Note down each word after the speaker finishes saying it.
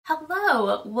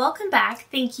Hello, welcome back.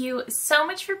 Thank you so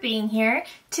much for being here.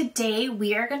 Today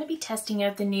we are going to be testing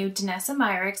out the new DANESSA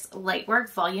MYRICKS Lightwork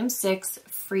Volume 6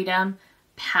 Freedom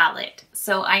palette.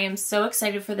 So I am so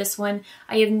excited for this one.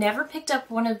 I have never picked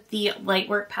up one of the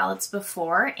Lightwork palettes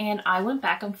before, and I went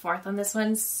back and forth on this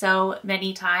one so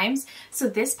many times. So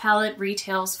this palette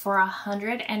retails for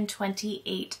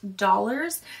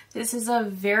 $128. This is a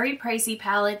very pricey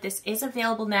palette. This is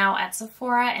available now at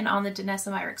Sephora and on the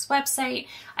DANESSA MYRICKS website.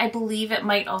 I believe it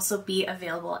might also be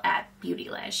available at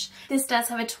Beautylish. This does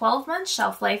have a 12-month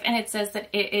shelf life, and it says that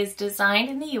it is designed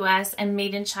in the US and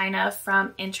made in China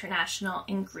from international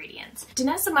ingredients.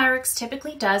 DANESSA MYRICKS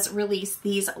typically does release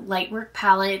these Lightwork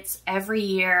palettes every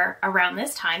year around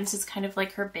this time. This is kind of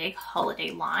like her big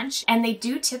holiday launch, and they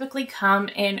do typically come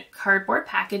in cardboard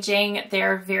packaging.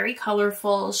 They're very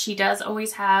colorful. She does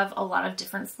always have a lot of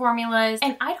different formulas,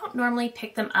 and I don't normally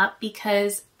pick them up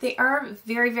because they are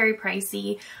very, very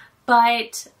pricey,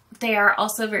 but they are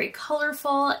also very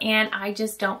colorful, and I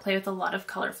just don't play with a lot of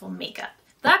colorful makeup.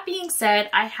 That being said,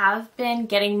 I have been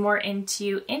getting more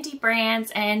into indie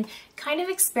brands and kind of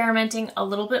experimenting a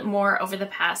little bit more over the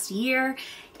past year,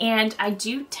 and I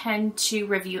do tend to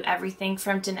review everything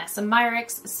from DANESSA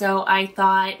MYRICKS, so I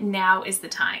thought now is the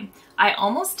time. I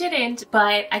almost didn't,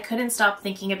 but I couldn't stop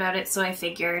thinking about it, so I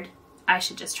figured I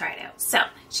should just try it out. So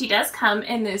she does come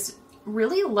in this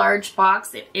really large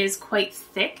box. It is quite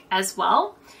thick as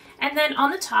well. And then on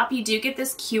the top, you do get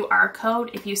this QR code.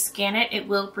 If you scan it, it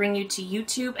will bring you to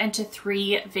YouTube and to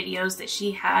 3 videos that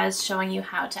she has showing you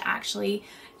how to actually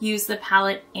use the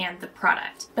palette and the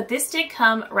product. But this did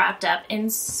come wrapped up in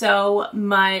so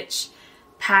much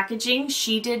packaging.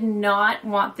 She did not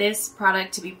want this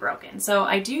product to be broken. So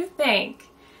I do think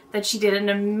that she did an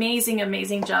amazing,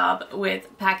 amazing job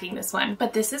with packing this one.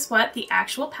 But this is what the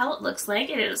actual palette looks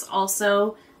like. It is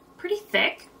also pretty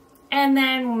thick. And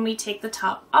then when we take the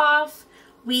top off,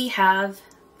 we have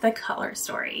the color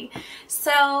story.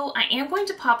 So I am going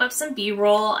to pop up some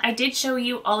B-roll. I did show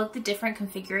you all of the different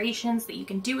configurations that you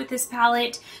can do with this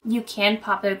palette. You can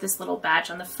pop out this little badge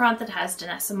on the front that has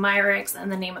DANESSA MYRICKS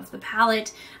and the name of the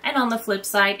palette. And on the flip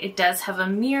side, it does have a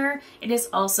mirror. It is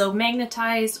also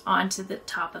magnetized onto the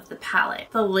top of the palette.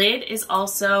 The lid is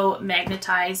also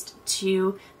magnetized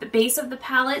to the base of the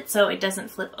palette, so it doesn't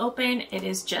flip open. It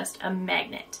is just a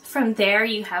magnet. From there,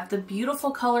 you have the beautiful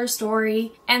color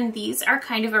story, and these are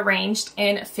kind of arranged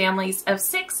in families of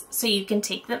 6, so you can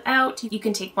take them out, you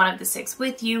can take one of the 6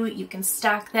 with you, you can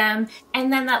stack them, and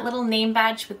then that little name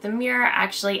badge with the mirror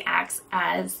actually acts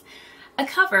as a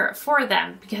cover for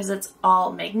them because it's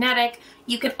all magnetic.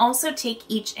 You can also take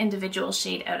each individual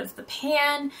shade out of the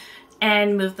pan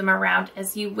and move them around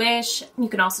as you wish. You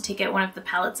can also take out one of the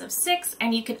palettes of 6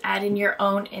 and you can add in your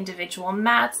own individual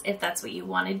mattes if that's what you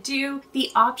want to do.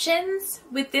 The options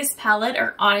with this palette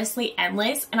are honestly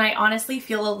endless, and I honestly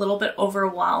feel a little bit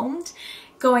overwhelmed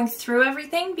going through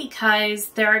everything because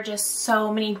there are just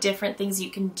so many different things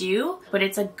you can do, but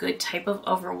it's a good type of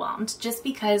overwhelmed just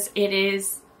because it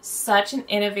is such an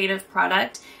innovative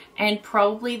product and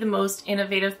probably the most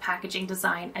innovative packaging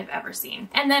design I've ever seen.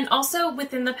 And then also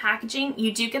within the packaging,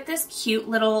 you do get this cute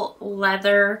little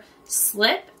leather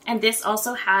slip, and this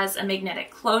also has a magnetic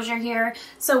closure here.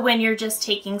 So when you're just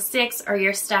taking 6 or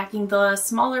you're stacking the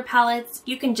smaller palettes,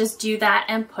 you can just do that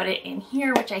and put it in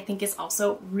here, which I think is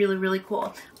also really, really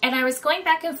cool. And I was going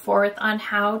back and forth on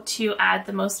how to add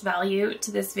the most value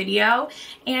to this video.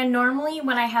 And normally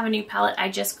when I have a new palette, I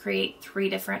just create 3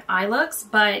 different eye looks,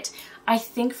 but I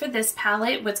think for this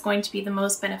palette, what's going to be the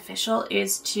most beneficial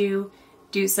is to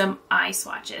do some eye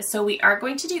swatches. So we are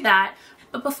going to do that.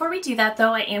 But before we do that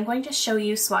though, I am going to show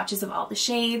you swatches of all the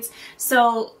shades.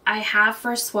 So I have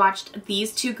first swatched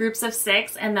these 2 groups of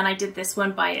 6, and then I did this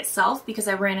one by itself because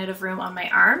I ran out of room on my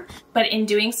arm. But in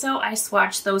doing so, I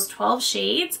swatched those 12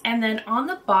 shades, and then on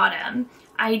the bottom,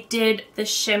 I did the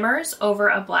shimmers over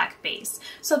a black base.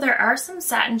 So there are some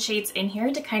satin shades in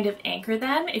here to kind of anchor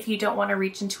them if you don't want to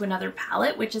reach into another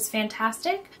palette, which is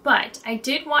fantastic. But I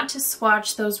did want to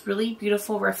swatch those really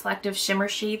beautiful reflective shimmer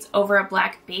shades over a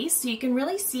black base so you can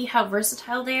really see how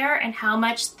versatile they are and how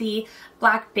much the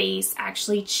black base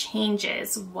actually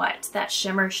changes what that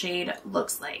shimmer shade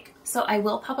looks like. So I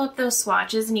will pop up those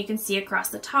swatches, and you can see across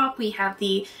the top we have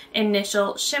the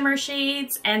initial shimmer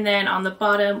shades, and then on the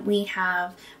bottom we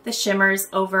have the shimmers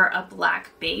over a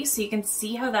black base. So you can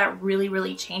see how that really,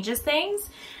 really changes things.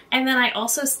 And then I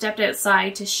also stepped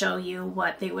outside to show you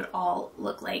what they would all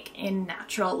look like in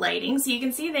natural lighting. So you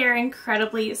can see they're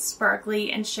incredibly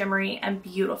sparkly and shimmery and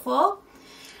beautiful.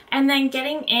 And then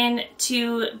getting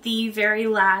into the very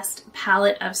last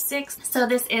palette of 6. So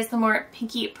this is the more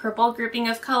pinky purple grouping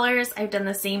of colors. I've done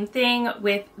the same thing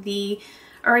with the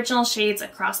original shades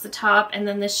across the top and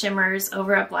then the shimmers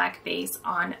over a black base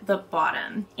on the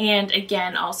bottom. And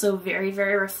again, also very,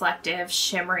 very reflective,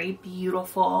 shimmery,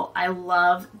 beautiful. I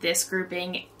love this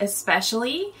grouping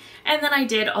especially. And then I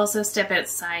did also step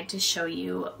outside to show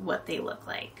you what they look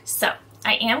like. So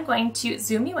I am going to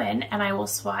zoom you in and I will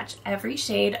swatch every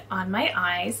shade on my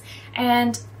eyes.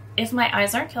 And if my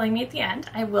eyes aren't killing me at the end,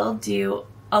 I will do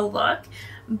a look.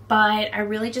 But I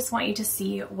really just want you to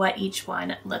see what each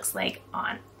one looks like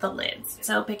on the lids.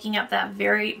 So picking up that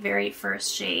very, very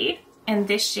first shade, and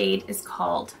this shade is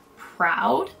called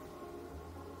Proud.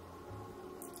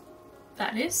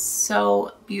 That is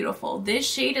so beautiful. This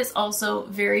shade is also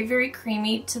very, very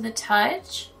creamy to the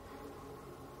touch.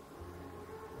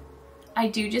 I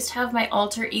do just have my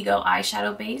Alter Ego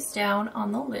eyeshadow base down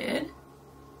on the lid.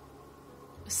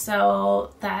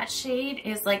 So that shade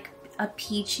is like a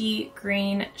peachy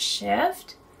green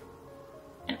shift,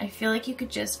 and I feel like you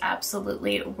could just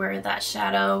absolutely wear that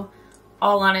shadow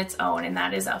all on its own, and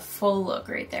that is a full look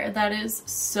right there. That is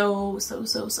so, so,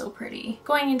 so, so pretty.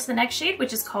 Going into the next shade,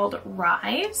 which is called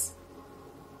Rise.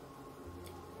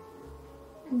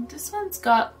 This one's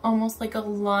got almost like a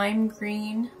lime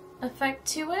green effect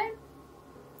to it.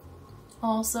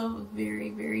 Also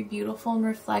very, very beautiful and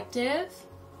reflective.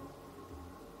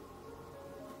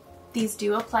 These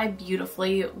do apply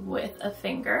beautifully with a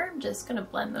finger. I'm just gonna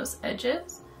blend those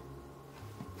edges.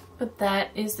 But that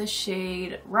is the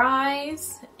shade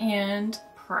Rise and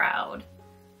Proud.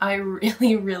 I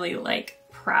really, really like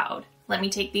Proud. Let me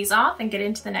take these off and get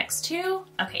into the next two.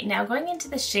 Okay, now going into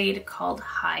the shade called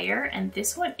Higher, and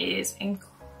this one is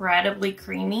incredibly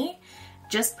creamy.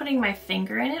 Just putting my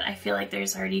finger in it, I feel like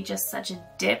there's already just such a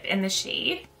dip in the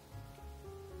shade.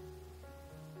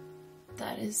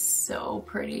 That is so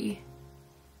pretty.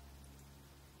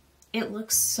 It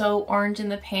looks so orange in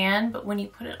the pan, but when you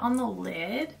put it on the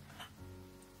lid,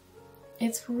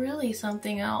 it's really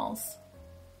something else.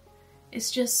 It's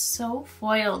just so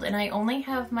foiled, and I only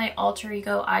have my Alter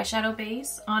Ego eyeshadow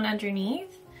base on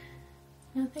underneath.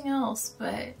 Nothing else,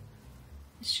 but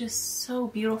it's just so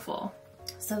beautiful.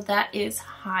 So that is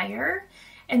Higher.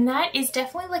 And that is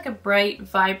definitely like a bright,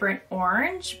 vibrant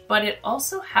orange, but it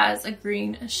also has a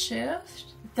green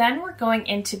shift. Then we're going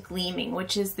into Gleaming,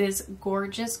 which is this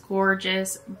gorgeous,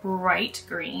 gorgeous, bright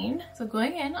green. So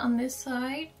going in on this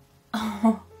side,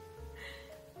 oh,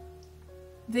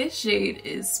 this shade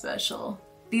is special.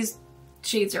 These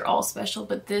shades are all special,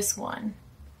 but this one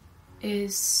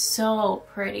is so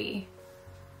pretty.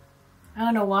 I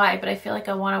don't know why, but I feel like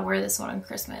I want to wear this one on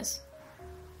Christmas.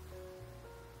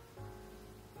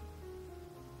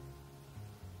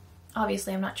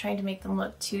 Obviously, I'm not trying to make them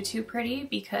look too pretty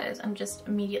because I'm just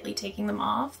immediately taking them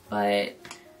off, but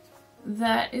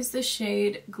that is the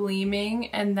shade Gleaming,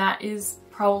 and that is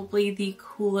probably the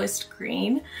coolest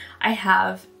green I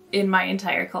have in my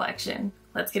entire collection.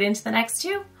 Let's get into the next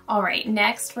two. All right,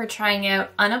 next we're trying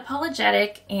out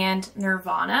Unapologetic and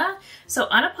Nirvana. So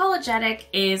Unapologetic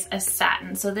is a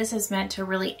satin, so this is meant to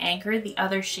really anchor the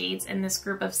other shades in this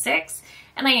group of 6.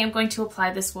 And I am going to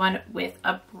apply this one with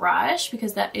a brush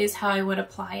because that is how I would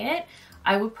apply it.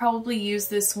 I would probably use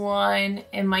this one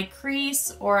in my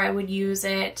crease, or I would use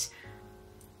it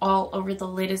all over the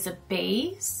lid as a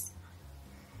base.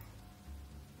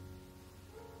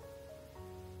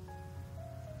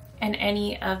 And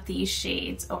any of these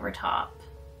shades over top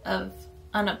of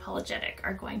Unapologetic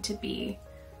are going to be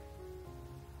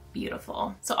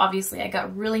beautiful. So obviously I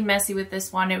got really messy with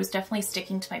this one. It was definitely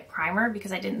sticking to my primer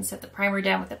because I didn't set the primer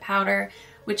down with the powder,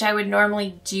 which I would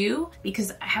normally do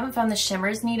because I haven't found the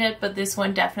shimmers need it, but this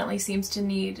one definitely seems to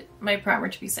need my primer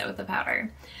to be set with the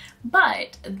powder.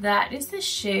 But that is the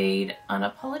shade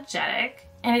Unapologetic,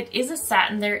 and it is a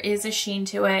satin. There is a sheen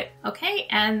to it. Okay,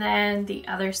 and then the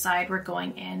other side we're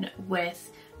going in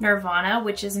with Nirvana,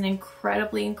 which is an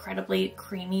incredibly, incredibly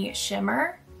creamy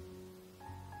shimmer.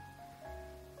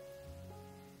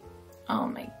 Oh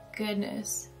my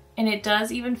goodness. And it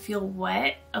does even feel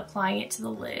wet applying it to the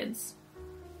lids.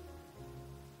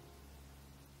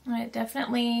 And it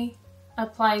definitely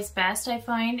applies best, I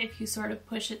find, if you sort of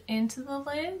push it into the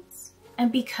lids.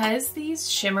 And because these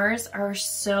shimmers are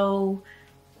so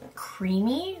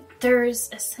creamy, there's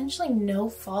essentially no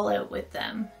fallout with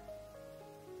them,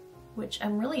 which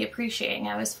I'm really appreciating.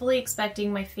 I was fully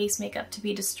expecting my face makeup to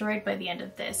be destroyed by the end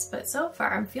of this, but so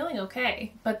far I'm feeling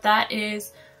okay. But that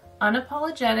is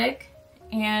Unapologetic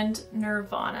and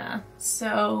Nirvana.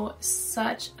 So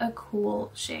such a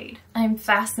cool shade. I'm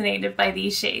fascinated by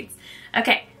these shades.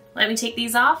 Okay, Let me take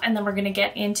these off and then we're gonna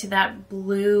get into that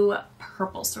blue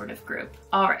purple sort of group.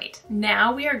 All right,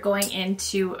 now we are going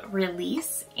into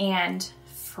Release and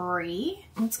Free.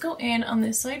 Let's go in on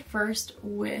this side first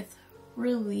with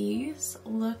Release.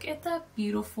 Look at that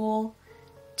beautiful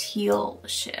teal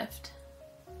shift.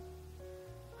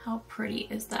 How pretty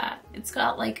is that? It's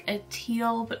got like a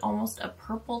teal but almost a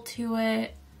purple to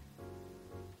it.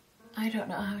 I don't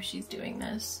know how she's doing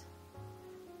this.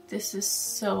 This is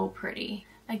so pretty.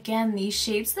 Again, these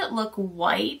shades that look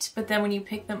white, but then when you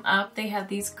pick them up, they have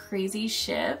these crazy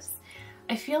shifts.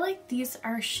 I feel like these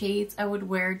are shades I would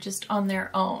wear just on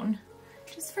their own,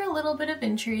 just for a little bit of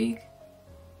intrigue.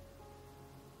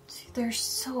 They're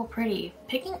so pretty.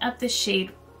 Picking up the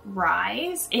shade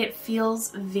Rise, it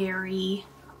feels very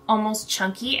almost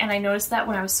chunky, and I noticed that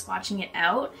when I was swatching it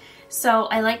out. So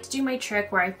I like to do my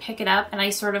trick where I pick it up and I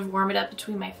sort of warm it up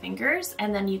between my fingers,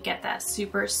 and then you get that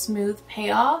super smooth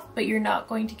payoff, but you're not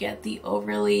going to get the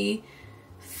overly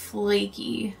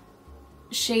flaky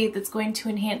shade that's going to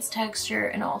enhance texture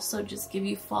and also just give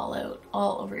you fallout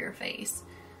all over your face.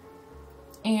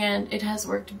 And it has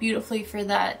worked beautifully for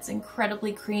that. It's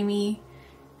incredibly creamy,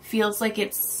 feels like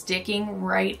it's sticking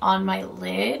right on my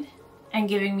lid and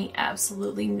giving me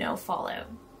absolutely no fallout.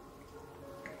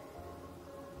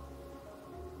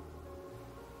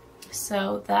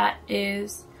 So that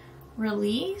is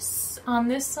Release on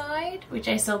this side, which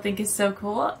I still think is so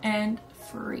cool, and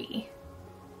Free.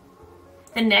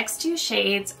 The next two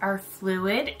shades are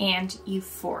Fluid and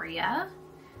Euphoria.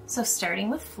 So starting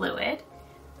with Fluid,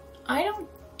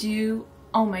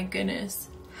 oh my goodness,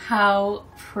 how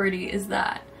pretty is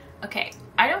that? Okay,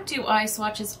 I don't do eye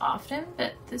swatches often,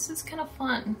 but this is kind of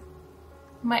fun.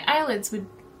 My eyelids would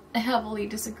heavily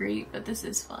disagree, but this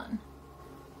is fun.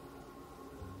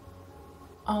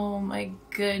 Oh my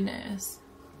goodness.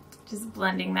 Just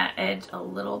blending that edge a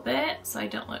little bit so I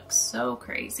don't look so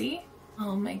crazy.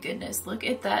 Oh my goodness, look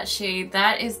at that shade.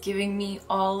 That is giving me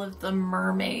all of the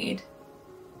mermaid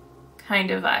kind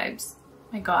of vibes.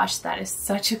 My gosh, that is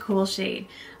such a cool shade.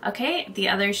 Okay, the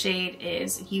other shade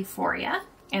is Euphoria,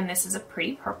 and this is a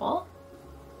pretty purple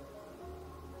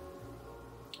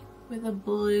with a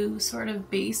blue sort of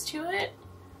base to it.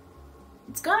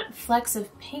 It's got flecks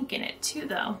of pink in it too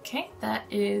though. Okay, that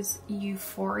is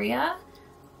Euphoria.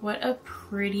 What a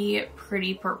pretty,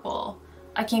 pretty purple.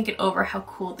 I can't get over how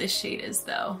cool this shade is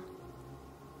though.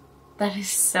 That is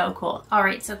so cool. All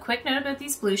right, so quick note about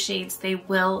these blue shades, they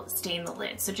will stain the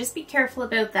lid. So just be careful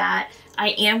about that. I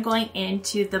am going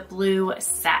into the blue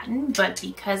satin, but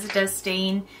because it does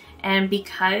stain and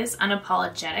because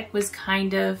Unapologetic was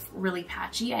kind of really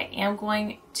patchy, I am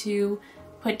going to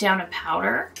put down a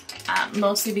powder,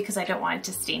 mostly because I don't want it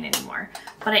to stain anymore.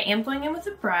 But I am going in with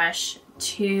a brush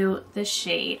to the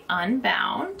shade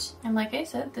Unbound. And like I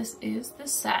said, this is the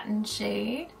satin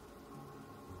shade.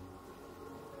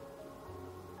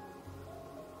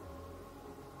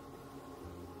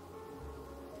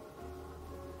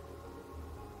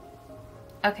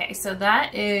 Okay, so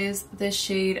that is the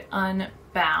shade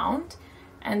Unbound,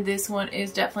 and this one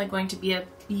is definitely going to be a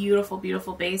beautiful,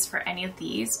 beautiful base for any of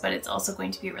these, but it's also going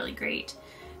to be a really great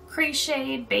crease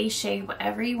shade, base shade,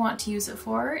 whatever you want to use it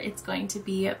for, it's going to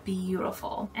be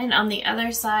beautiful. And on the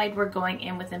other side, we're going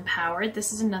in with Empowered.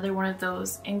 This is another one of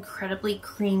those incredibly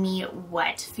creamy,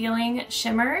 wet feeling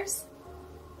shimmers.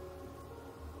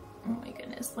 Oh my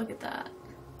goodness, look at that.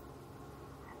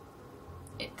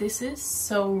 This is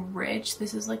so rich.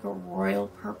 This is like a royal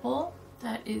purple.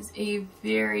 That is a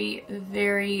very,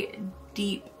 very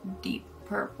deep, deep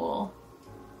purple.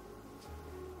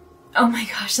 Oh my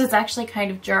gosh, that's actually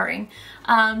kind of jarring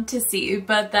to see,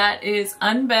 but that is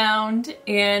Unbound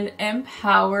and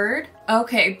Empowered.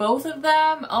 Okay, both of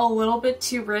them a little bit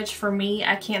too rich for me.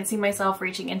 I can't see myself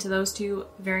reaching into those two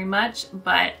very much,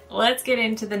 but let's get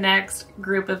into the next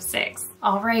group of 6.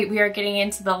 All right, we are getting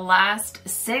into the last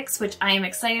 6, which I am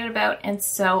excited about, and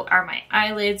so are my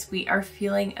eyelids. We are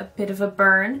feeling a bit of a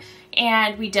burn,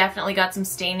 and we definitely got some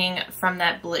staining from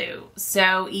that blue.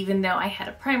 So even though I had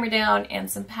a primer down and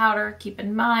some powder, keep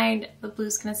in mind the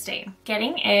blue's gonna stain.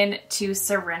 Getting into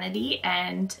Serenity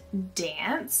and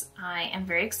Dance, I am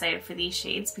very excited for these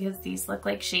shades because these look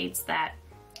like shades that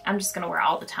I'm just gonna wear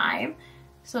all the time.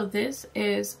 So this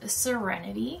is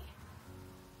Serenity.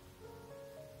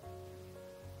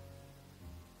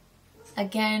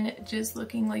 Again, just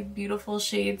looking like beautiful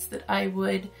shades that I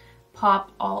would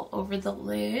pop all over the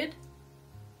lid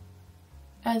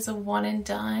as a one and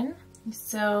done.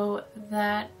 So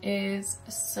that is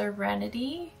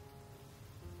Serenity.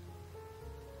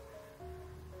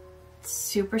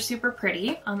 Super, super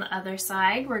pretty. On the other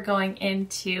side, we're going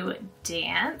into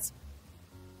Dance.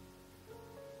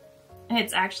 and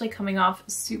it's actually coming off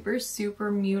super, super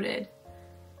muted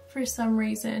for some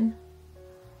reason.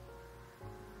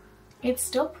 It's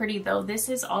still pretty though. This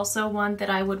is also one that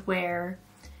I would wear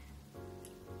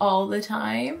all the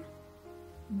time,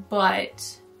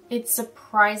 but it's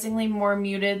surprisingly more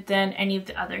muted than any of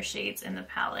the other shades in the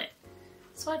palette.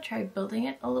 So I'll try building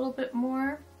it a little bit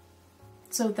more.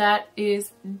 So that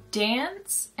is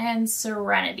Dance and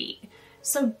Serenity.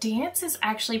 So Dance is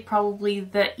actually probably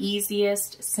the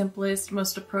easiest, simplest,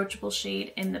 most approachable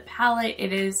shade in the palette.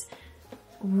 It is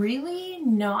really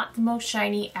not the most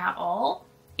shiny at all.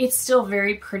 It's still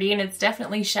very pretty and it's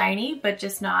definitely shiny, but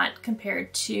just not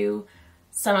compared to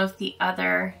some of the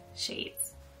other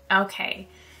shades. Okay,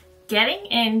 getting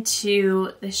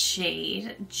into the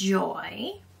shade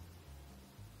Joy.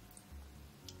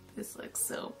 This looks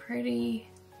so pretty.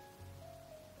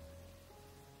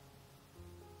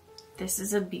 This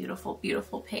is a beautiful,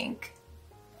 beautiful pink.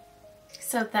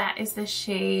 So that is the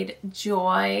shade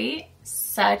Joy.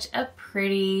 Such a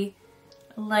pretty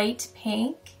light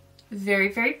pink.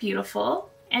 Very, very beautiful.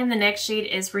 And the next shade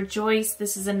is Rejoice.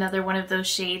 This is another one of those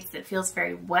shades that feels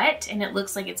very wet, and it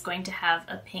looks like it's going to have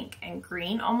a pink and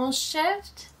green almost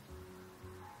shift.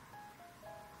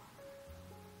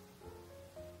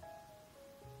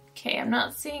 Okay, I'm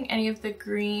not seeing any of the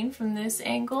green from this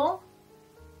angle.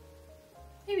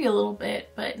 Maybe a little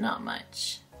bit, but not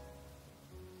much.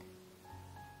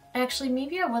 Actually,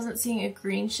 maybe I wasn't seeing a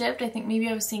green shift. I think maybe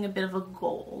I was seeing a bit of a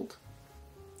gold,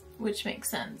 which makes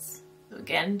sense. So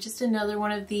again, just another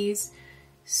one of these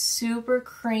super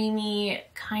creamy,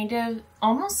 kind of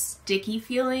almost sticky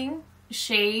feeling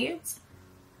shades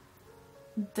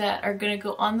that are going to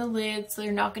go on the lids.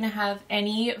 They're not going to have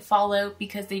any fallout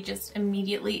because they just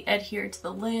immediately adhere to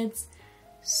the lids.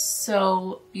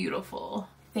 So beautiful.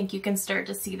 I think you can start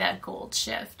to see that gold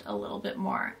shift a little bit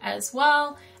more as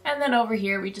well. And then over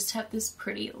here we just have this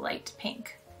pretty light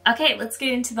pink. Okay, let's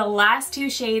get into the last two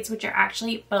shades, which are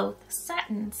actually both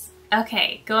satins.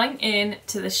 Okay, going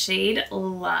into the shade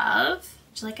Love,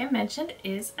 which like I mentioned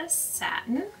is a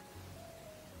satin.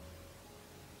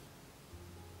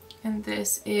 And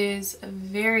this is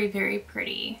very, very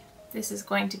pretty. This is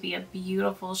going to be a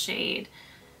beautiful shade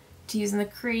to use in the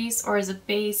crease or as a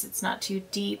base. It's not too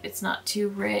deep, it's not too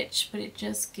rich, but it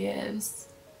just gives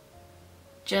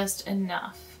just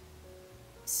enough.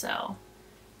 So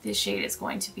this shade is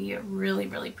going to be really,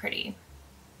 really pretty.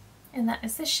 And that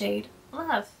is the shade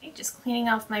Love. Okay, just cleaning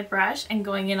off my brush and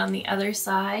going in on the other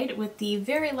side with the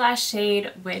very last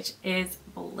shade, which is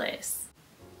Bliss.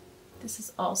 This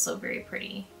is also very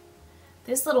pretty.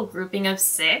 This little grouping of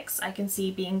 6 I can see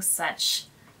being such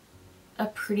a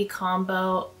pretty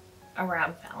combo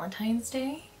around Valentine's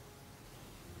Day.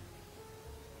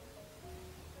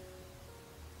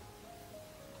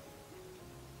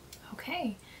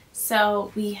 Okay,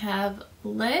 so we have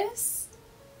Bliss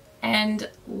and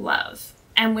Love.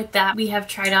 And with that, we have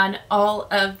tried on all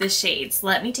of the shades.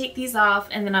 Let me take these off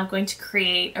and then I'm going to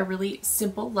create a really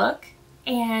simple look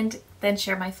and then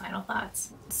share my final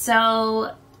thoughts.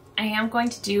 So I am going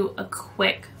to do a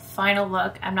quick final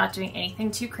look. I'm not doing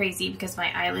anything too crazy because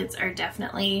my eyelids are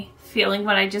definitely feeling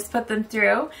what I just put them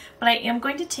through, but I am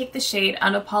going to take the shade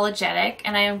Unapologetic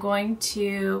and I am going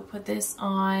to put this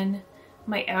on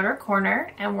my outer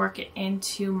corner and work it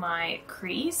into my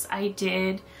crease. I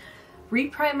did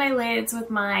reprime my lids with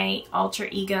my Alter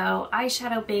Ego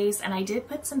eyeshadow base and I did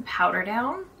put some powder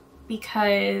down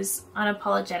because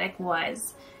Unapologetic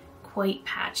was quite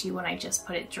patchy when I just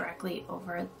put it directly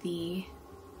over the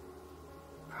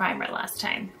primer last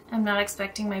time. I'm not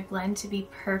expecting my blend to be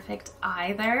perfect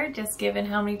either, just given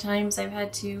how many times I've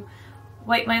had to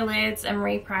wipe my lids and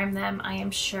reprime them. I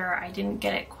am sure I didn't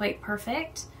get it quite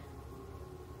perfect,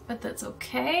 but that's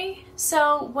okay.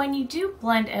 So when you do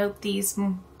blend out these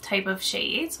type of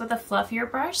shades with a fluffier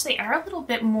brush, they are a little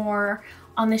bit more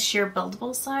on the sheer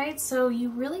buildable side, so you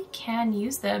really can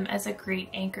use them as a great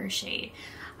anchor shade.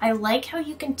 I like how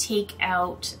you can take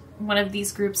out one of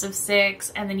these groups of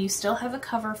 6 and then you still have a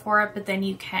cover for it, but then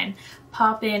you can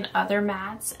pop in other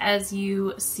mattes as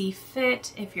you see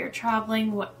fit. If you're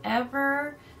traveling,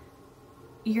 whatever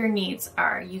your needs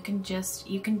are, you can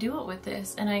do it with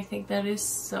this, and I think that is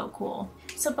so cool.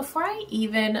 So before I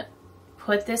even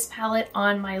put this palette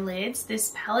on my lids,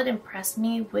 this palette impressed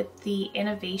me with the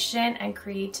innovation and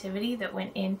creativity that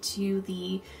went into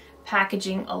the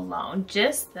packaging alone.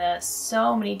 Just the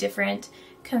so many different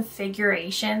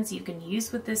configurations you can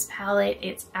use with this palette.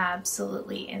 It's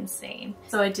absolutely insane.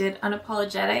 So I did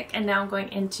Unapologetic and now I'm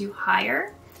going into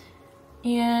Higher.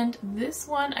 And this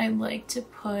one I like to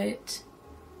put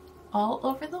all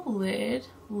over the lid.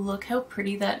 Look how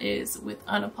pretty that is with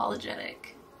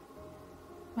Unapologetic.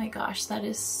 My gosh, that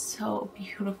is so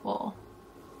beautiful.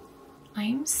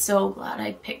 I'm so glad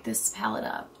I picked this palette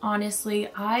up. Honestly,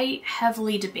 I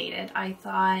heavily debated. I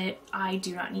thought, I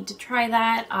do not need to try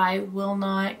that. I will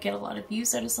not get a lot of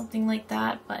use out of something like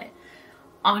that, but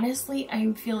honestly,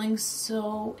 I'm feeling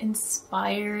so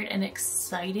inspired and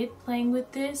excited playing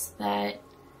with this that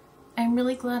I'm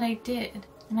really glad I did.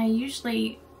 And I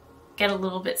usually get a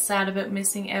little bit sad about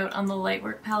missing out on the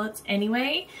Lightwork palettes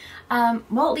anyway.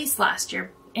 Well, at least last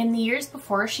year. In the years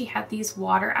before, she had these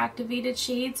water activated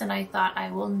shades and I thought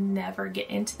I will never get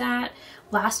into that.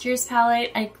 Last year's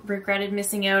palette I regretted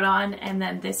missing out on, and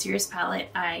then this year's palette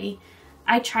I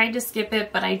tried to skip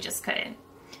it, but I just couldn't.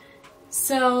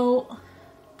 So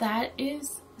that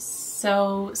is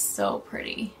so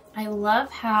pretty. I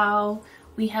love how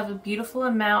we have a beautiful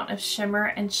amount of shimmer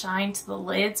and shine to the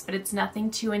lids, but it's nothing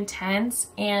too intense,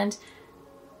 and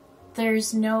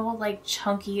there's no like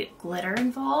chunky glitter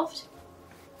involved.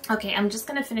 Okay, I'm just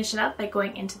gonna finish it up by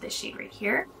going into this shade right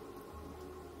here.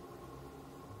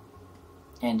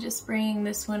 And just bringing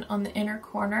this one on the inner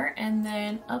corner and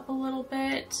then up a little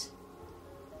bit,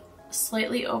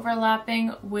 slightly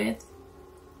overlapping with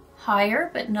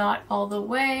higher, but not all the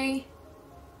way.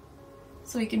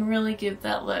 So we can really give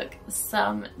that look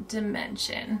some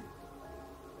dimension.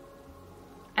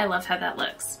 I love how that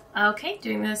looks. Okay,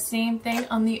 doing the same thing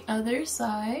on the other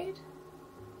side.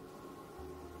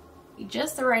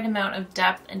 Just the right amount of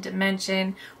depth and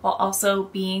dimension while also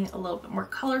being a little bit more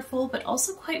colorful, but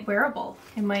also quite wearable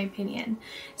in my opinion.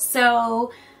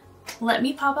 So let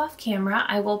me pop off camera.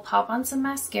 I will pop on some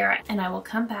mascara and I will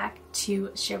come back to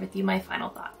share with you my final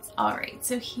thoughts. All right,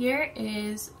 so here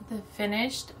is the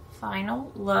finished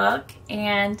final look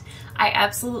and I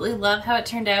absolutely love how it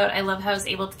turned out. I love how I was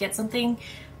able to get something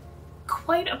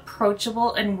quite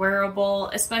approachable and wearable,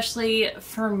 especially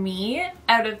for me,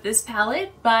 out of this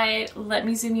palette, but let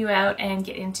me zoom you out and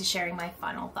get into sharing my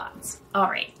final thoughts.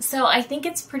 Alright, so I think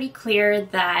it's pretty clear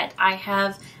that I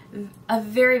have a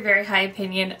very high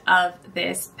opinion of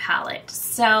this palette.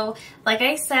 So like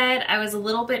I said, I was a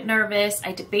little bit nervous.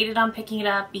 I debated on picking it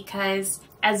up because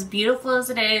as beautiful as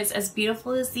it is, as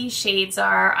beautiful as these shades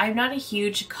are, I'm not a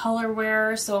huge color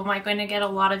wearer, so am I going to get a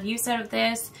lot of use out of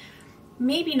this?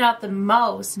 Maybe not the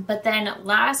most, but then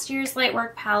last year's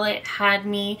Lightwork palette had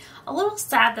me a little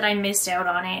sad that I missed out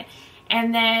on it.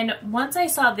 And then once I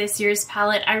saw this year's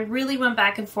palette, I really went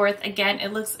back and forth. Again,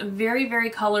 it looks very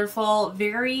colorful,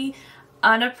 very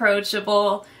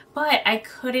unapproachable, but I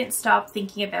couldn't stop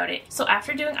thinking about it. So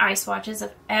after doing eye swatches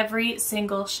of every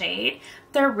single shade,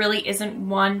 there really isn't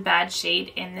one bad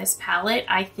shade in this palette.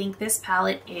 I think this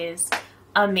palette is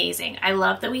amazing. I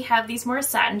love that we have these more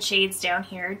satin shades down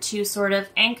here to sort of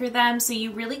anchor them, so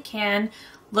you really can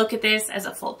look at this as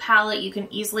a full palette. You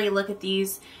can easily look at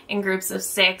these in groups of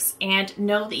 6 and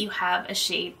know that you have a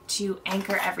shade to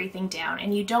anchor everything down,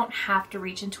 and you don't have to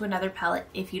reach into another palette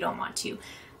if you don't want to.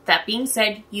 That being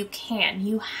said, you can.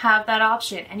 You have that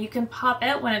option, and you can pop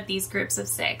out one of these groups of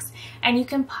 6 and you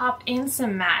can pop in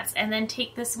some mattes and then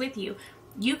take this with you.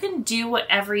 You can do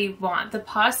whatever you want. The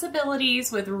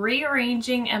possibilities with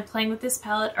rearranging and playing with this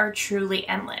palette are truly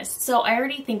endless. So I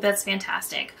already think that's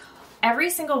fantastic. Every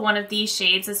single one of these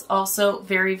shades is also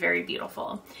very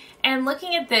beautiful. And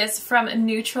looking at this from a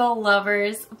neutral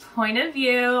lover's point of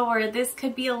view, where this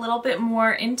could be a little bit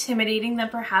more intimidating than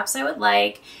perhaps I would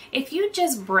like, if you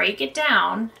just break it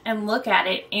down and look at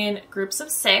it in groups of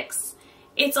 6,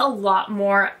 it's a lot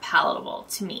more palatable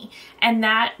to me. And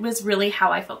that was really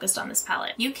how I focused on this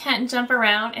palette. You can jump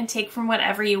around and take from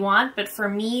whatever you want, but for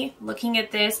me, looking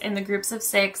at this in the groups of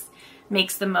 6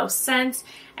 makes the most sense.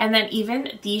 And then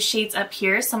even these shades up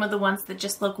here, some of the ones that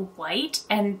just look white,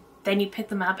 and then you pick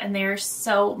them up and they're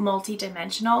so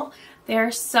multi-dimensional.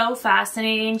 They're so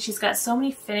fascinating. She's got so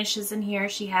many finishes in here.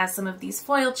 She has some of these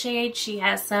foiled shades. She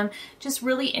has some just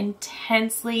really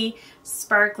intensely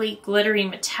sparkly, glittery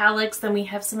metallics. Then we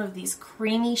have some of these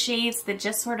creamy shades that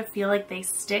just sort of feel like they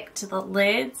stick to the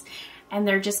lids and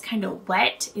they're just kind of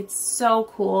wet. It's so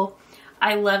cool.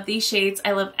 I love these shades.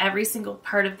 I love every single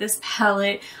part of this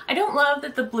palette. I don't love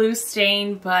that the blue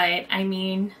stain, but I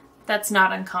mean, that's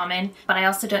not uncommon. But I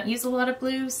also don't use a lot of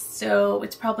blues, so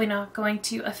it's probably not going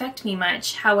to affect me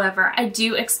much. However, I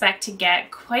do expect to get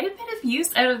quite a bit of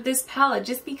use out of this palette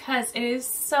just because it is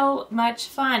so much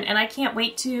fun, and I can't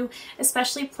wait to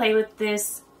especially play with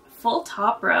this full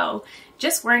top row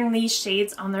just wearing these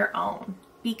shades on their own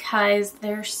because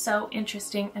they're so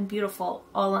interesting and beautiful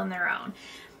all on their own.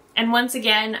 And once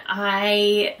again,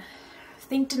 I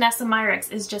think DANESSA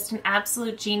MYRICKS is just an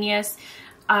absolute genius.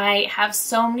 I have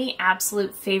so many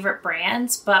absolute favorite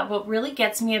brands, but what really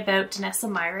gets me about DANESSA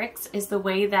MYRICKS is the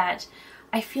way that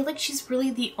I feel like she's really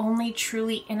the only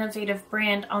truly innovative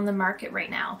brand on the market right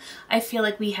now. I feel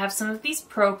like we have some of these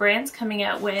pro brands coming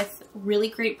out with really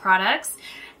great products.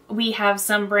 We have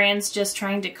some brands just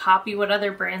trying to copy what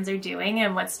other brands are doing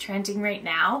and what's trending right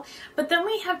now. But then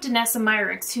we have DANESSA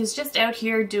MYRICKS, who's just out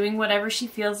here doing whatever she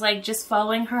feels like, just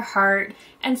following her heart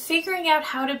and figuring out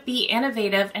how to be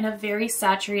innovative in a very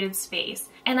saturated space.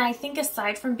 And I think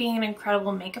aside from being an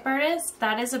incredible makeup artist,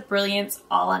 that is a brilliance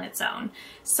all on its own.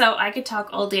 So I could talk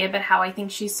all day about how I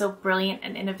think she's so brilliant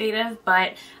and innovative,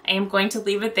 but I am going to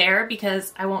leave it there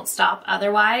because I won't stop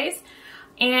otherwise.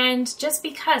 And just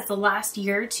because the last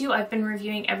year or two I've been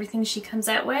reviewing everything she comes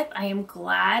out with, I am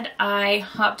glad I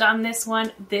hopped on this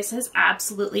one. This is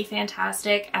absolutely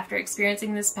fantastic. After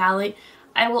experiencing this palette,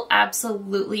 I will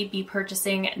absolutely be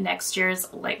purchasing next year's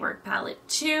Lightwork palette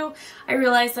too. I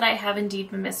realize that I have indeed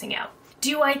been missing out.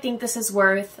 Do I think this is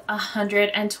worth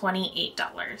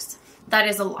 $128? That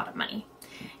is a lot of money.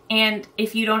 And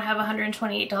if you don't have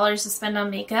 $128 to spend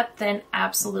on makeup, then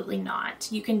absolutely not.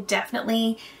 You can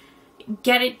definitely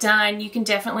get it done. You can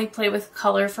definitely play with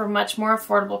color for much more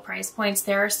affordable price points.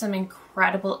 There are some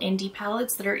incredible indie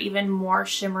palettes that are even more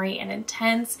shimmery and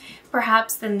intense,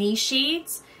 perhaps than these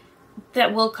shades,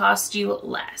 that will cost you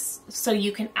less. So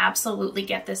you can absolutely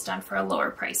get this done for a lower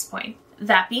price point.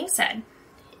 That being said,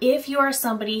 if you are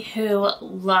somebody who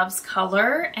loves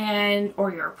color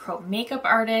or you're a pro makeup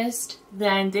artist,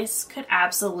 then this could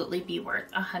absolutely be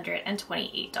worth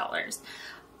 $128.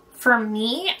 For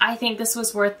me, I think this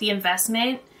was worth the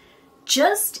investment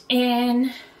just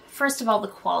in, first of all, the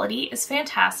quality is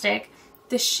fantastic.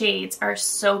 The shades are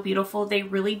so beautiful. They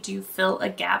really do fill a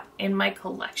gap in my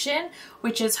collection,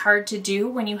 which is hard to do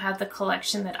when you have the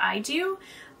collection that I do.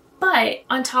 But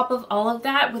on top of all of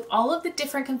that, with all of the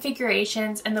different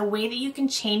configurations and the way that you can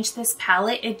change this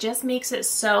palette, it just makes it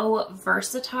so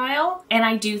versatile. And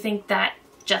I do think that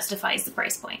justifies the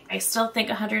price point. I still think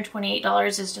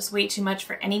 $128 is just way too much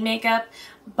for any makeup,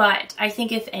 but I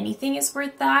think if anything is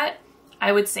worth that,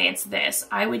 I would say it's this.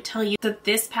 I would tell you that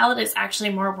this palette is actually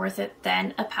more worth it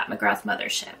than a Pat McGrath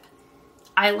Mothership.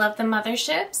 I love the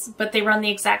Motherships, but they run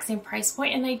the exact same price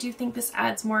point, and I do think this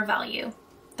adds more value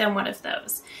than one of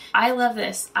those. I love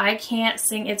this. I can't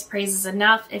sing its praises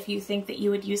enough. If you think that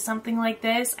you would use something like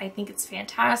this, I think it's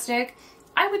fantastic.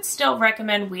 I would still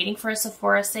recommend waiting for a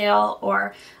Sephora sale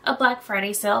or a Black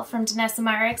Friday sale from DANESSA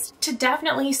MYRICKS to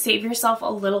definitely save yourself a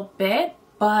little bit.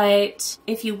 But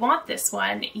if you want this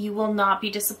one, you will not be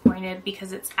disappointed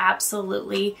because it's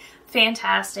absolutely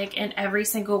fantastic in every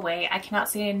single way. I cannot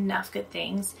say enough good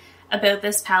things about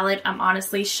this palette. I'm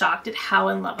honestly shocked at how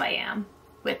in love I am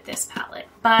with this palette.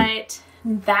 But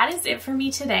that is it for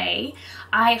me today.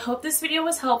 I hope this video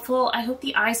was helpful. I hope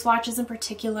the eye swatches in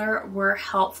particular were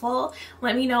helpful.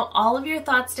 Let me know all of your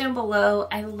thoughts down below.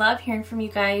 I love hearing from you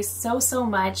guys so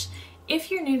much. If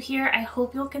you're new here, I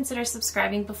hope you'll consider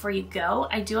subscribing before you go.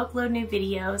 I do upload new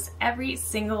videos every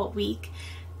single week.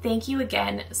 Thank you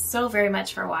again so very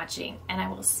much for watching, and I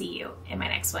will see you in my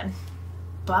next one.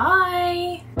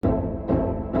 Bye!